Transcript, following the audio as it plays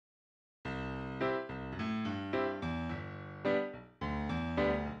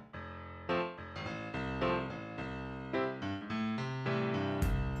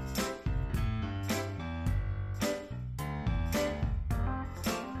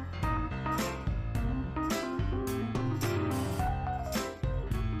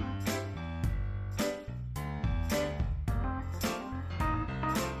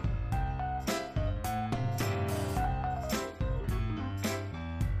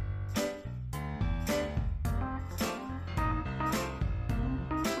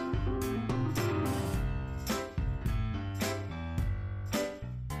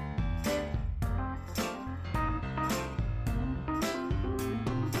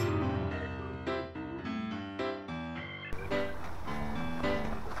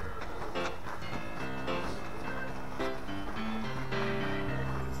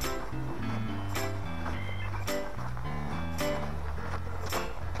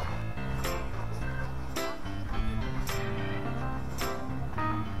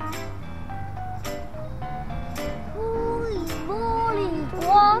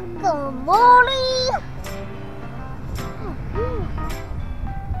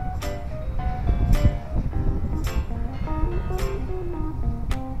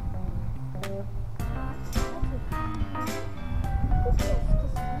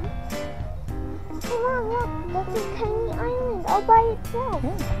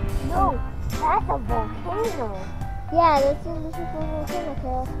No, that's a volcano. Yeah, this is a super volcano.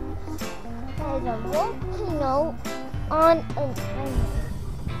 There's a volcano on an island.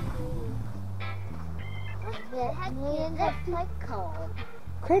 What the heck is this called?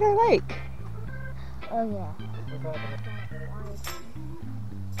 Crater Lake. Oh yeah.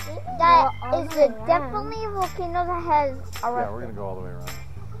 That is definitely a volcano that has a Yeah, we're gonna go all the way around.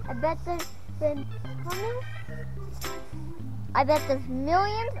 I bet there's been hummus. I bet there's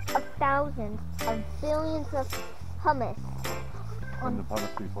millions of thousands of billions of hummus. Wouldn't the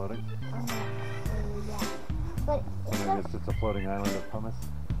pumice be floating? Yeah. But It's a floating island of pumice.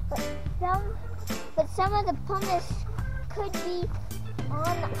 But some of the pumice could be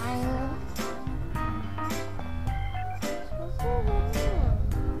on the island.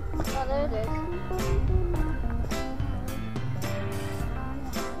 Oh, there it is.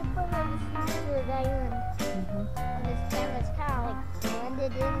 Island. And this camera's kind of like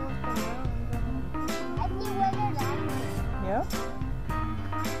blended in with the mountains. I see where there's island. Yeah.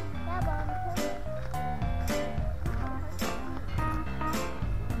 Yeah, but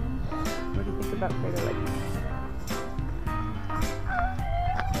What do you think about Crater Lake?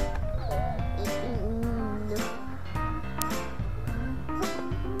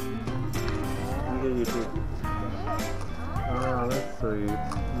 You too. Oh, that's sweet.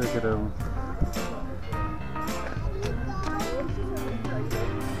 Look at him.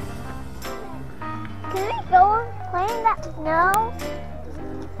 can we go and play in that snow?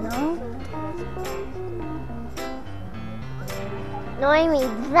 No? No, I mean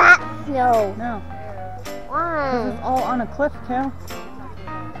that snow. No. Why? It's all on a cliff, too.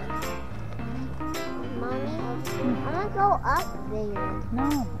 Mommy, I'm gonna go up there. No,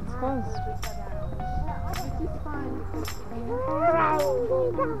 it's closed.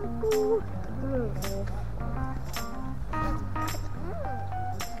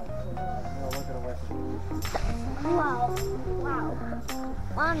 Wow. Wow.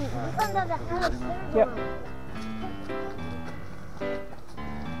 Mommy, this one doesn't have a stairs. Yep.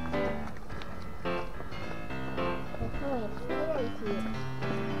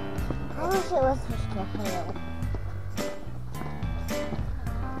 I wish it was just a hill.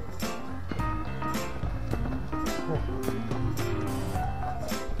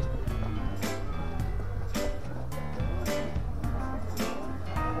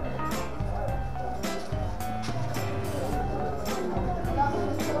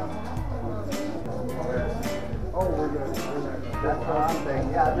 That's what I'm saying.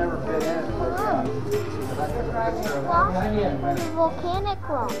 Yeah, I've never been in. Volcanic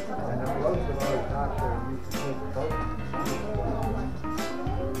rock.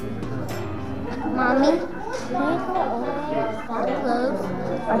 Mommy, can we go over there? Is that closed?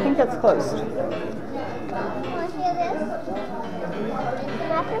 I think that's closed. Want to hear this?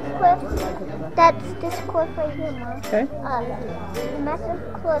 Massive cliff. That's this cliff right here, Mom. Okay. The massive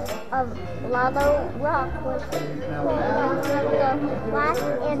cliff of lava rock was one of the last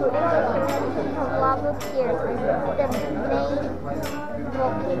and biggest eruptions of lava pier, the main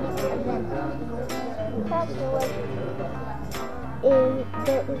volcanic event.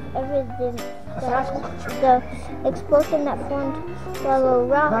 There is evidence that the explosion that formed lava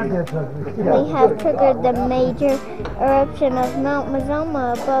rock may have triggered the major eruption of Mount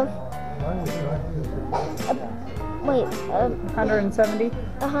Mazama above 170.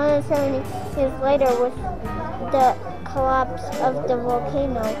 170 years later with the collapse of the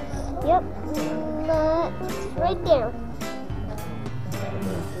volcano. Yep, that's right there.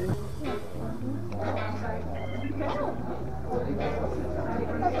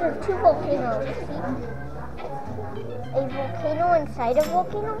 There's two volcanoes. A volcano inside a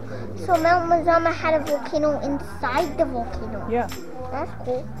volcano. So Mount Mazama had a volcano inside the volcano. Yeah. That's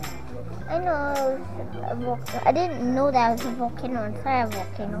cool. I know it was I didn't know that was a volcano inside a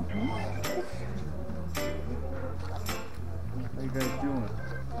volcano. How you guys doing?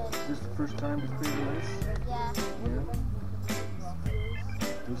 Is this the first time to Crater Lake? Yeah.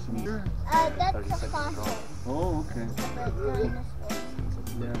 Do some here? That's a fossil. Oh, okay. Dinosaur.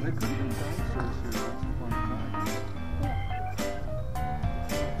 Yeah, there could have been dinosaurs here. That's a fun time.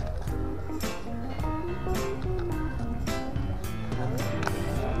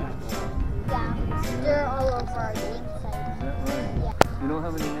 Yeah, they're all over our inside. Is that right? Yeah. You know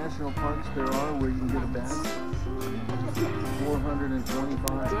how many national parks there are where you can get a badge? 425.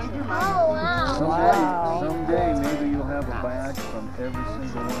 Oh, wow. Someday maybe you'll have a badge from every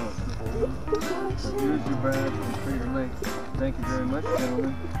single one of them. So here's your badge from Crater Lake. Thank you very much,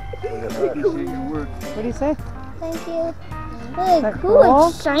 gentlemen. We appreciate your work. What do you say? Thank you. Hey, that cool. cool?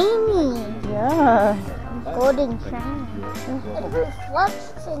 It's shiny. Yeah. golden train. It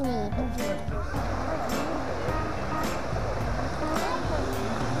reflects to me.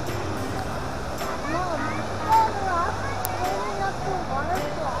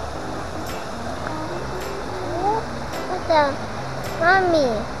 Mommy,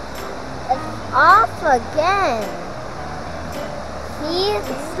 it's off again. See?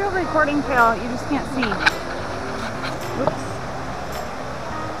 It's still recording, Kale. You just can't see. Oops.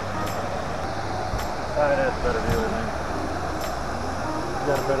 It has a better view, I think. You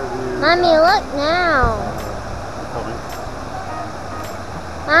got a better view. Mommy, look now.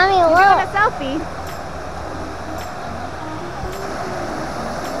 Mommy, You're look. doing a selfie.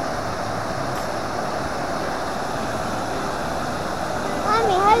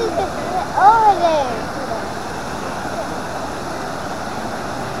 Mommy, how do you get over there?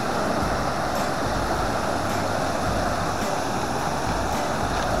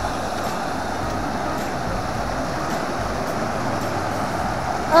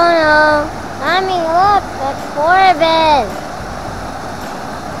 Oh no. Mommy, look, that's Corbin.